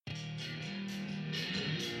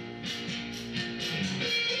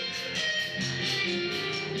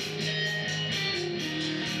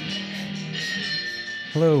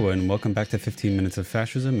Hello, and welcome back to 15 Minutes of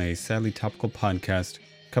Fascism, a sadly topical podcast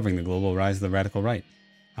covering the global rise of the radical right.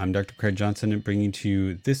 I'm Dr. Craig Johnson, bringing to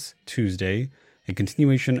you this Tuesday a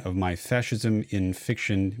continuation of my Fascism in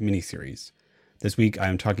Fiction miniseries. This week, I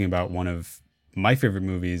am talking about one of my favorite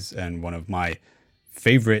movies and one of my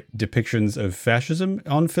favorite depictions of fascism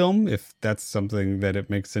on film, if that's something that it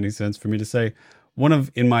makes any sense for me to say. One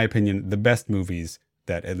of, in my opinion, the best movies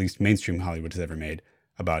that at least mainstream Hollywood has ever made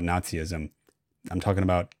about Nazism. I'm talking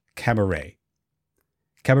about Cabaret.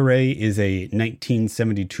 Cabaret is a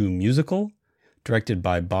 1972 musical directed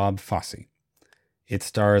by Bob Fosse. It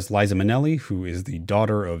stars Liza Minnelli, who is the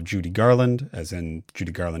daughter of Judy Garland, as in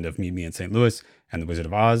Judy Garland of Meet Me in St. Louis and The Wizard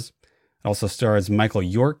of Oz. It also stars Michael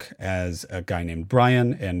York as a guy named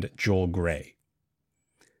Brian and Joel Grey.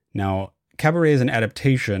 Now, Cabaret is an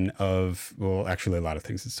adaptation of, well, actually a lot of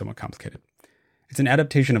things. It's somewhat complicated. It's an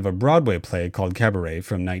adaptation of a Broadway play called Cabaret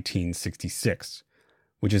from 1966,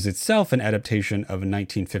 which is itself an adaptation of a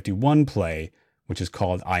 1951 play, which is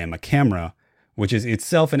called I Am a Camera, which is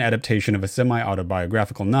itself an adaptation of a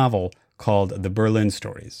semi-autobiographical novel called The Berlin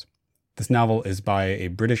Stories. This novel is by a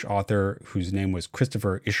British author whose name was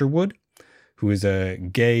Christopher Isherwood, who is a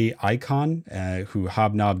gay icon who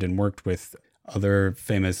hobnobbed and worked with other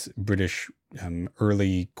famous British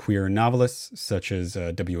early queer novelists, such as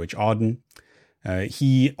W.H. Auden.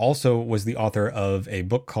 He also was the author of a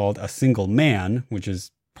book called A Single Man, which is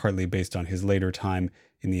partly based on his later time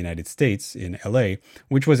in the United States, in LA,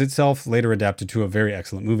 which was itself later adapted to a very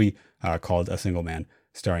excellent movie called A Single Man,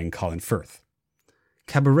 starring Colin Firth.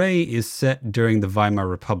 Cabaret is set during the Weimar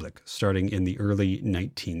Republic, starting in the early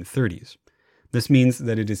 1930s. This means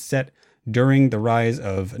that it is set during the rise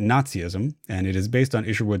of Nazism, and it is based on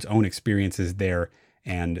Isherwood's own experiences there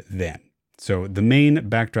and then. So the main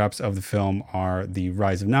backdrops of the film are the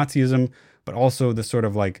rise of Nazism, but also the sort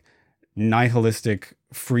of like nihilistic,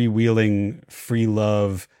 freewheeling, free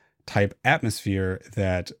love type atmosphere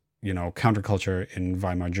that, counterculture in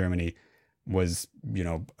Weimar Germany was,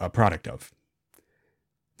 a product of.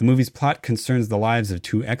 The movie's plot concerns the lives of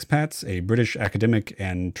two expats, a British academic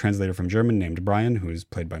and translator from German named Brian, who is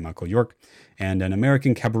played by Michael York, and an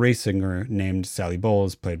American cabaret singer named Sally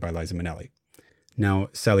Bowles, played by Liza Minnelli. Now,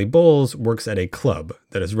 Sally Bowles works at a club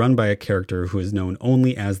that is run by a character who is known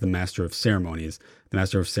only as the Master of Ceremonies. The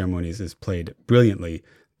Master of Ceremonies is played brilliantly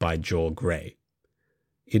by Joel Grey.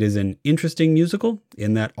 It is an interesting musical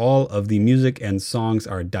in that all of the music and songs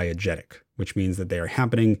are diegetic, which means that they are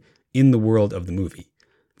happening in the world of the movie.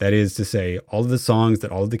 That is to say, all of the songs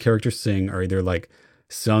that all of the characters sing are either like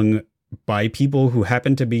sung by people who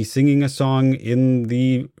happen to be singing a song in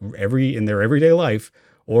their everyday life,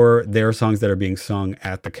 or they're songs that are being sung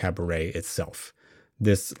at the cabaret itself.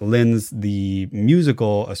 This lends the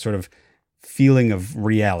musical a sort of feeling of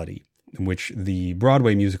reality, which the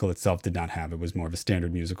Broadway musical itself did not have. It was more of a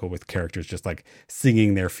standard musical with characters just like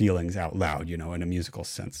singing their feelings out loud, in a musical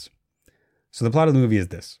sense. So the plot of the movie is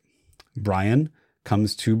this. Brian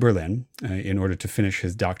comes to Berlin in order to finish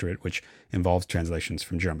his doctorate, which involves translations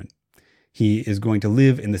from German. He is going to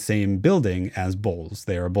live in the same building as Bowles.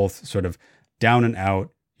 They are both sort of down and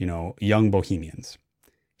out, young bohemians.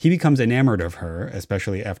 He becomes enamored of her,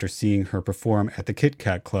 especially after seeing her perform at the Kit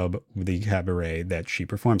Kat Club, the cabaret that she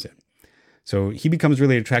performs in. So he becomes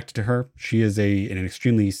really attracted to her. She is an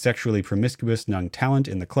extremely sexually promiscuous young talent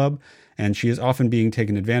in the club, and she is often being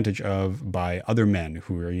taken advantage of by other men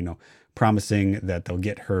who are, promising that they'll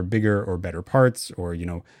get her bigger or better parts or,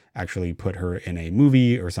 actually put her in a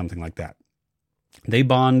movie or something like that. They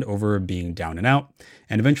bond over being down and out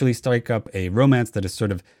and eventually strike up a romance that is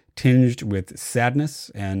sort of tinged with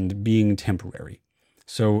sadness and being temporary.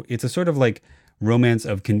 So it's a sort of like romance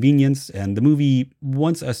of convenience, and the movie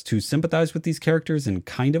wants us to sympathize with these characters and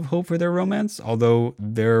kind of hope for their romance, although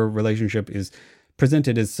their relationship is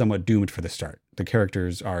presented as somewhat doomed for the start. The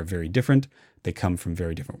characters are very different. They come from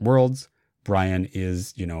very different worlds. Brian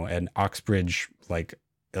is, an Oxbridge,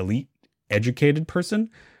 elite educated person,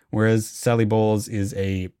 whereas Sally Bowles is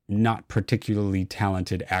a not particularly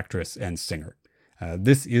talented actress and singer.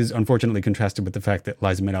 This is unfortunately contrasted with the fact that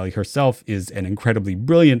Liza Minnelli herself is an incredibly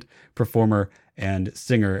brilliant performer and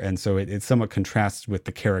singer, and so it somewhat contrasts with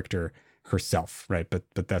the character herself, right? But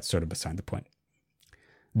that's sort of beside the point.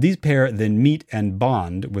 These pair then meet and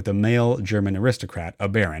bond with a male German aristocrat, a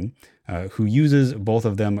baron, who uses both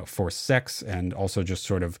of them for sex and also just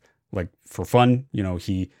sort of like for fun.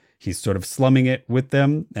 He's sort of slumming it with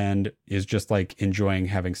them and is just like enjoying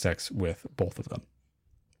having sex with both of them.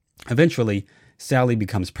 Eventually, Sally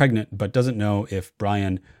becomes pregnant, but doesn't know if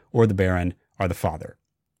Brian or the Baron are the father.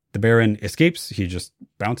 The Baron escapes. He just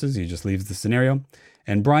bounces. He just leaves the scenario.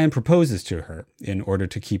 And Brian proposes to her in order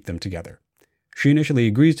to keep them together. She initially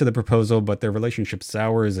agrees to the proposal, but their relationship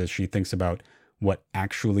sours as she thinks about what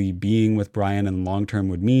actually being with Brian in the long term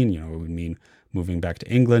would mean. It would mean moving back to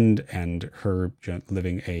England and her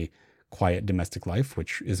living a quiet domestic life,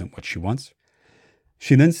 which isn't what she wants.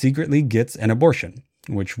 She then secretly gets an abortion,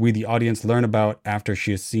 which we, the audience, learn about after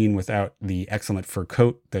she is seen without the excellent fur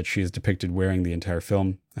coat that she is depicted wearing the entire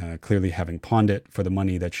film, clearly having pawned it for the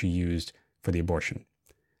money that she used for the abortion.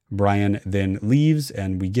 Brian then leaves,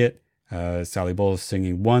 and we get Sally Bowles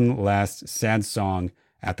singing one last sad song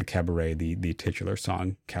at the cabaret, the titular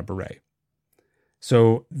song, Cabaret.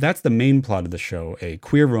 So that's the main plot of the show, a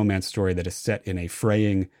queer romance story that is set in a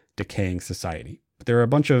fraying, decaying society. But there are a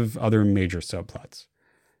bunch of other major subplots.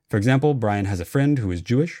 For example, Brian has a friend who is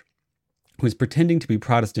Jewish, who is pretending to be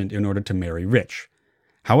Protestant in order to marry rich.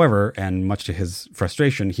 However, and much to his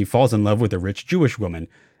frustration, he falls in love with a rich Jewish woman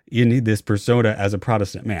in this persona as a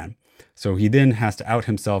Protestant man. So he then has to out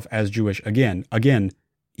himself as Jewish again. Again,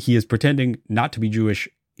 he is pretending not to be Jewish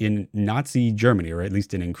in Nazi Germany, or at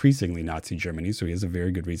least in increasingly Nazi Germany, so he has a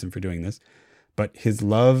very good reason for doing this. But his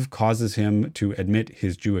love causes him to admit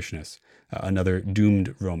his Jewishness, another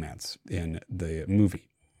doomed romance in the movie.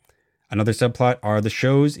 Another subplot are the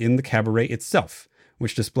shows in the cabaret itself,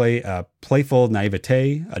 which display a playful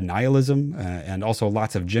naivete, a nihilism, and also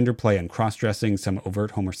lots of gender play and cross-dressing, some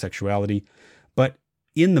overt homosexuality. But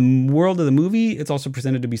in the world of the movie, it's also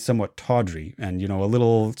presented to be somewhat tawdry and, a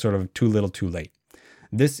little sort of too little too late.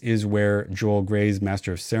 This is where Joel Grey's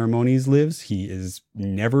Master of Ceremonies lives. He is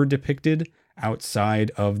never depicted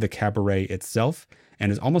outside of the cabaret itself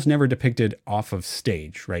and is almost never depicted off of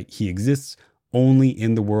stage, right? He exists only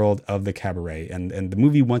in the world of the cabaret. And the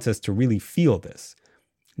movie wants us to really feel this,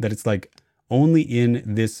 that it's like only in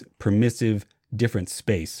this permissive, different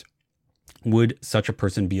space would such a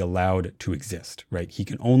person be allowed to exist, right? He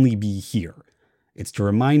can only be here. It's to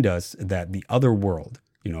remind us that the other world,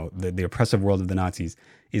 the oppressive world of the Nazis,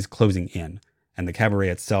 is closing in. And the cabaret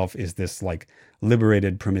itself is this like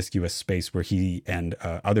liberated, promiscuous space where he and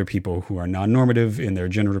other people who are non-normative in their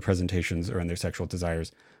gender representations or in their sexual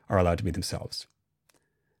desires are allowed to be themselves.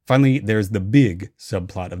 Finally, there's the big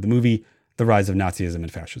subplot of the movie, the rise of Nazism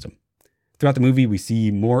and fascism. Throughout the movie, we see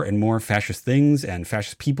more and more fascist things and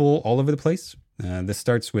fascist people all over the place. This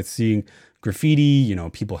starts with seeing graffiti,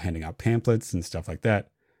 people handing out pamphlets and stuff like that.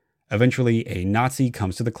 Eventually, a Nazi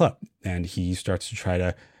comes to the club, and he starts to try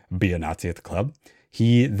to be a Nazi at the club.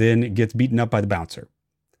 He then gets beaten up by the bouncer.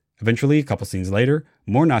 Eventually, a couple scenes later,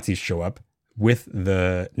 more Nazis show up with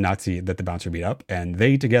the Nazi that the bouncer beat up, and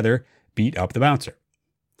they together beat up the bouncer.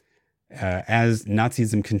 As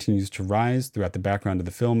Nazism continues to rise throughout the background of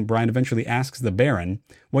the film, Brian eventually asks the Baron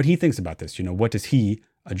what he thinks about this. What does he,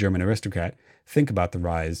 a German aristocrat, think about the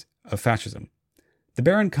rise of fascism? The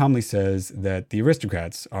Baron calmly says that the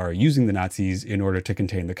aristocrats are using the Nazis in order to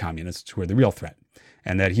contain the communists, who are the real threat,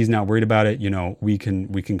 and that he's not worried about it. We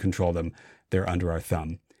can control them. They're under our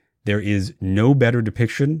thumb. There is no better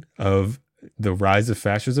depiction of the rise of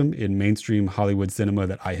fascism in mainstream Hollywood cinema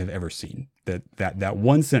that I have ever seen. That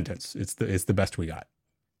one sentence, it's the best we got.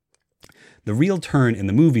 The real turn in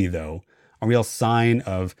the movie, though, a real sign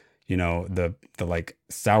of, the like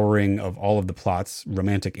souring of all of the plots,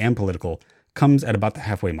 romantic and political, comes at about the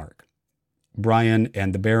halfway mark. Brian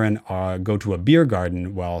and the Baron go to a beer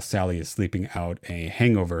garden while Sally is sleeping out a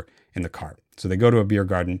hangover in the car. So they go to a beer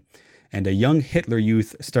garden, and a young Hitler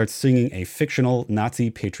youth starts singing a fictional Nazi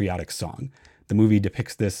patriotic song. The movie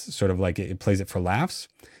depicts this sort of like it plays it for laughs.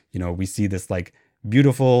 We see this like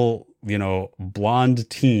beautiful, blonde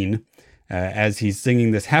teen as he's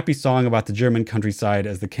singing this happy song about the German countryside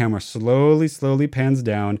as the camera slowly pans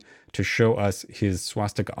down to show us his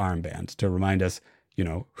swastika armband, to remind us,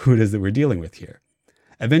 who it is that we're dealing with here.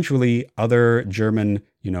 Eventually, other German,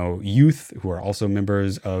 youth who are also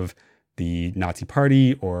members of the Nazi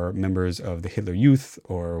Party or members of the Hitler Youth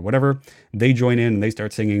or whatever, they join in and they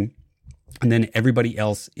start singing. And then everybody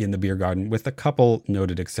else in the beer garden, with a couple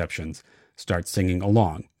noted exceptions, starts singing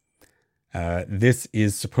along. This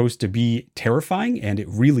is supposed to be terrifying, and it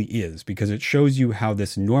really is, because it shows you how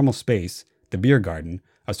this normal space, the beer garden,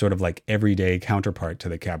 a sort of like everyday counterpart to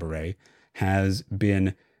the cabaret, has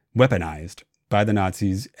been weaponized by the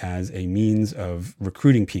Nazis as a means of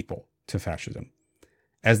recruiting people to fascism.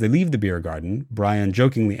 As they leave the beer garden, Brian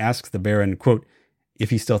jokingly asks the Baron, quote,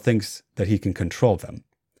 if he still thinks that he can control them.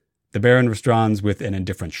 The Baron responds with an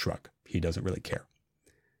indifferent shrug. He doesn't really care.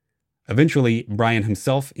 Eventually, Brian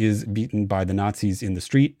himself is beaten by the Nazis in the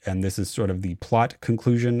street, and this is sort of the plot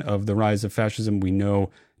conclusion of the rise of fascism. We know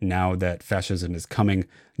now that fascism is coming,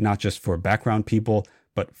 not just for background people,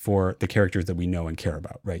 but for the characters that we know and care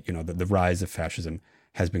about, right? The rise of fascism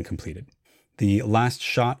has been completed. The last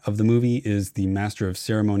shot of the movie is the Master of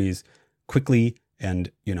Ceremonies quickly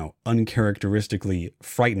and, uncharacteristically,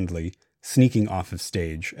 frightenedly sneaking off of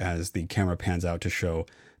stage as the camera pans out to show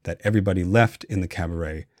that everybody left in the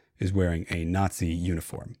cabaret is wearing a Nazi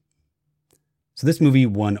uniform. So this movie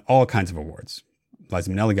won all kinds of awards. Liza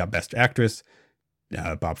Minnelli got Best Actress,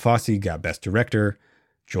 Bob Fosse got Best Director,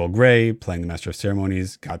 Joel Grey, playing the Master of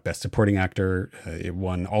Ceremonies, got Best Supporting Actor. It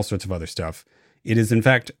won all sorts of other stuff. It is, in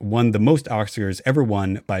fact, won the most Oscars ever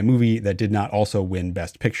won by a movie that did not also win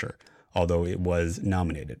Best Picture, although it was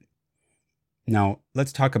nominated. Now,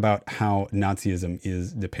 let's talk about how Nazism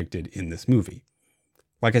is depicted in this movie.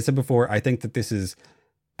 Like I said before, I think that this is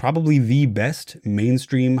probably the best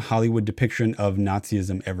mainstream Hollywood depiction of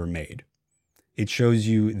Nazism ever made. It shows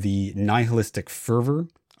you the nihilistic fervor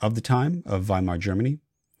of the time of Weimar Germany.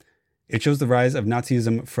 It shows the rise of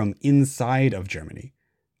Nazism from inside of Germany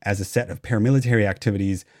as a set of paramilitary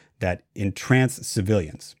activities that entrance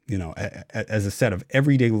civilians, as a set of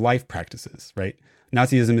everyday life practices, right?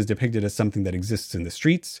 Nazism is depicted as something that exists in the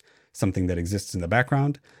streets, something that exists in the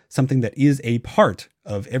background, something that is a part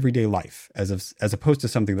of everyday life, as opposed to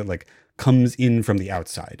something that comes in from the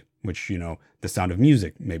outside, which, The Sound of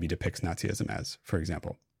Music maybe depicts Nazism as, for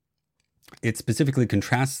example. It specifically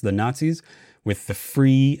contrasts the Nazis with the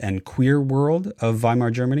free and queer world of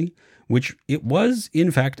Weimar Germany, which it was,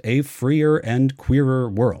 in fact, a freer and queerer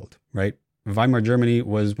world, right? Weimar Germany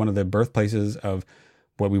was one of the birthplaces of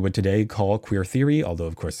what we would today call queer theory, although,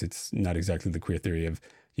 of course, it's not exactly the queer theory of,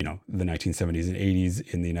 the 1970s and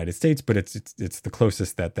 80s in the United States, but it's the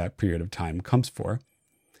closest that period of time comes for.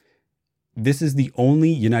 This is the only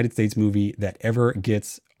United States movie that ever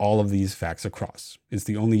gets all of these facts across. It's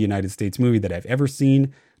the only United States movie that I've ever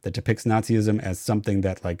seen that depicts Nazism as something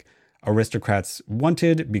that aristocrats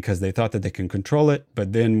wanted because they thought that they can control it.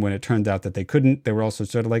 But then when it turned out that they couldn't, they were also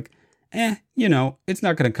sort of it's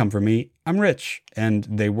not going to come from me. I'm rich. And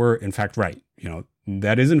they were, in fact, right.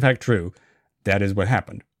 That is, in fact, true. That is what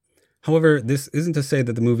happened. However, this isn't to say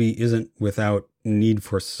that the movie isn't without need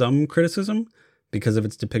for some criticism because of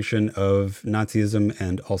its depiction of Nazism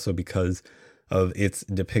and also because of its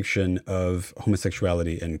depiction of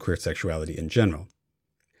homosexuality and queer sexuality in general.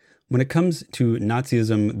 When it comes to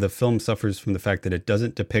Nazism, the film suffers from the fact that it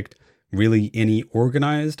doesn't depict really any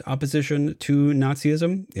organized opposition to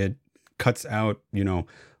Nazism. It cuts out,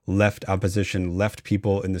 left opposition, left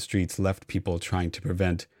people in the streets, left people trying to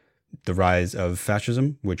prevent the rise of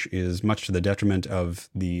fascism, which is much to the detriment of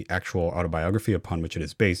the actual autobiography upon which it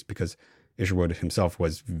is based, because Isherwood himself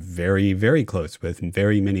was very, very close with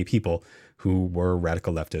very many people who were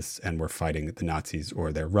radical leftists and were fighting the Nazis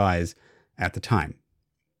or their rise at the time.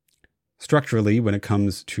 Structurally, when it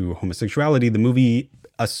comes to homosexuality, the movie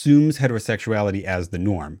assumes heterosexuality as the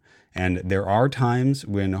norm. And there are times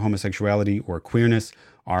when homosexuality or queerness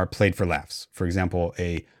are played for laughs. For example,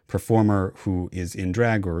 a performer who is in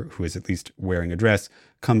drag or who is at least wearing a dress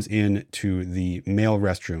comes in to the male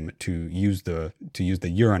restroom to use the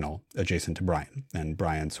urinal adjacent to Brian. And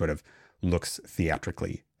Brian sort of looks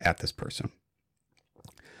theatrically at this person.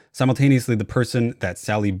 Simultaneously, the person that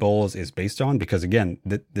Sally Bowles is based on, because again,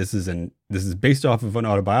 this is based off of an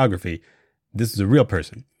autobiography, this is a real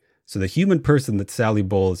person. So the human person that Sally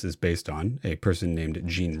Bowles is based on, a person named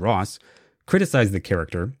Jean Ross, criticized the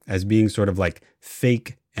character as being sort of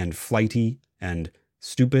fake and flighty and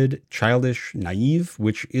stupid, childish, naive,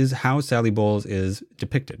 which is how Sally Bowles is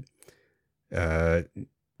depicted.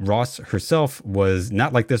 Ross herself was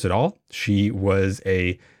not like this at all. She was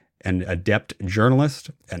an adept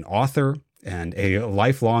journalist, an author, and a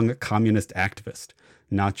lifelong communist activist,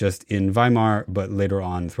 not just in Weimar, but later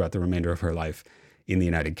on throughout the remainder of her life in the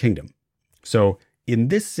United Kingdom. So in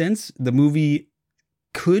this sense, the movie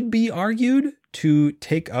could be argued to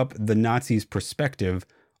take up the Nazis' perspective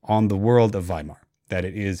on the world of Weimar, that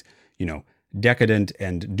it is, decadent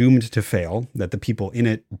and doomed to fail, that the people in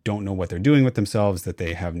it don't know what they're doing with themselves, that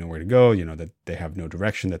they have nowhere to go, that they have no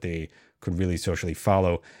direction that they could really socially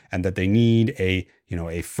follow, and that they need a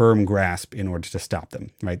firm grasp in order to stop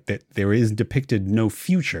them, right? That there is depicted no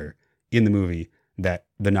future in the movie that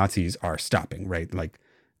the Nazis are stopping, right?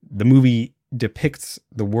 The movie depicts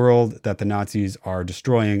the world that the Nazis are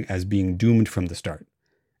destroying as being doomed from the start.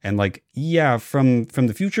 And from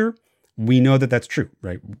the future, we know that that's true,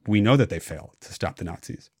 right? We know that they fail to stop the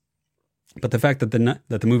Nazis. But the fact that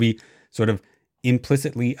the movie sort of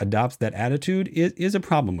implicitly adopts that attitude is a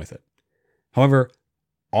problem with it. However,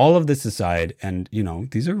 all of this aside, and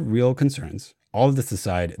these are real concerns, all of this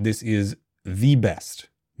aside, this is the best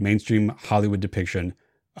mainstream Hollywood depiction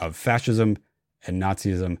of fascism and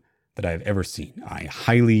Nazism that I've ever seen. I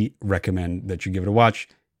highly recommend that you give it a watch,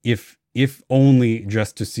 if only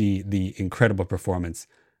just to see the incredible performance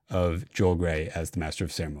of Joel Grey as the Master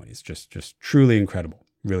of Ceremonies. Just truly incredible.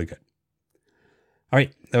 Really good. All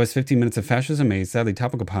right, that was 15 Minutes of Fascism, a sadly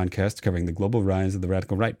topical podcast covering the global rise of the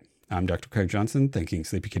radical right. I'm Dr. Craig Johnson, thanking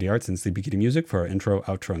Sleepy Kitty Arts and Sleepy Kitty Music for our intro,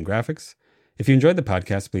 outro, and graphics. If you enjoyed the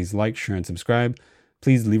podcast, please like, share, and subscribe.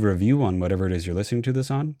 Please leave a review on whatever it is you're listening to this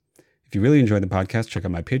on. If you really enjoyed the podcast, check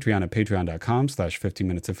out my Patreon at patreon.com/15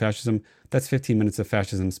 Minutes of Fascism. That's 15 Minutes of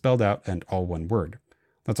Fascism spelled out and all one word.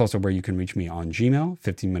 That's also where you can reach me on Gmail,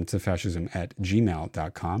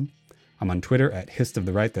 15minutesofascism@gmail.com. I'm on Twitter at Hist of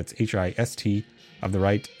the Right, that's HIST of the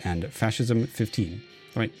Right, and Fascism15.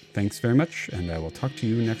 All right, thanks very much, and I will talk to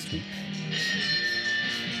you next week.